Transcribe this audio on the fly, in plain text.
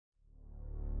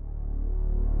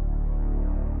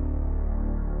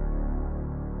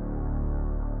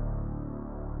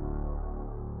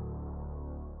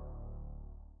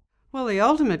Well, the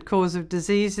ultimate cause of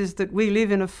disease is that we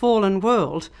live in a fallen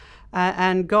world,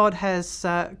 and God has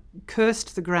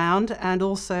cursed the ground and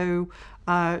also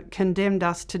condemned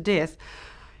us to death.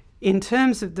 In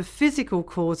terms of the physical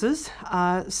causes,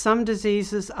 some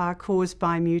diseases are caused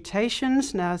by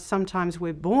mutations. Now, sometimes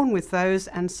we're born with those,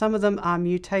 and some of them are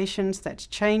mutations, that's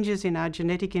changes in our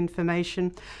genetic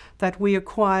information that we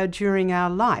acquire during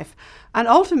our life. And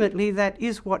ultimately, that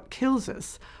is what kills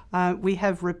us. We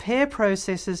have repair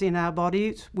processes in our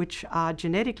bodies which are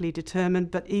genetically determined,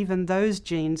 but even those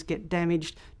genes get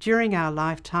damaged during our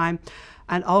lifetime,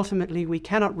 and ultimately we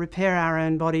cannot repair our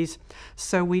own bodies,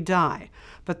 so we die.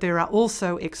 But there are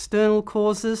also external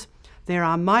causes. There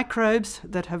are microbes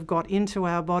that have got into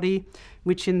our body,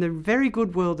 which in the very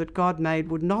good world that God made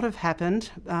would not have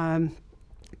happened,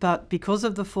 but because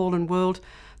of the fallen world,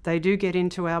 they do get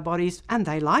into our bodies and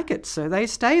they like it, so they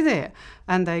stay there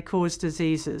and they cause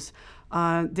diseases.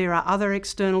 There are other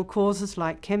external causes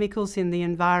like chemicals in the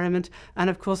environment, and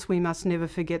of course we must never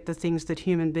forget the things that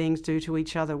human beings do to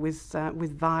each other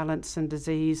with violence and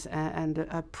disease and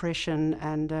oppression,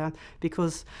 and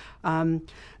because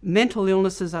mental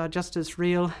illnesses are just as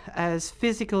real as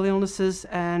physical illnesses,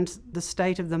 and the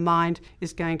state of the mind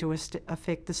is going to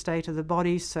affect the state of the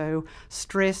body. So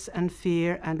stress and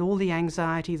fear and all the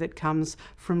anxiety that comes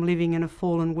from living in a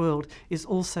fallen world is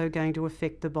also going to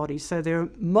affect the body. So there are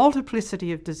multiplicity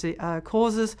of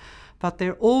causes, but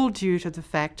they're all due to the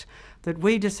fact that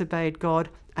we disobeyed God,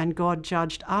 and God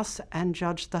judged us and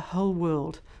judged the whole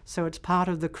world. So it's part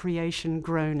of the creation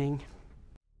groaning.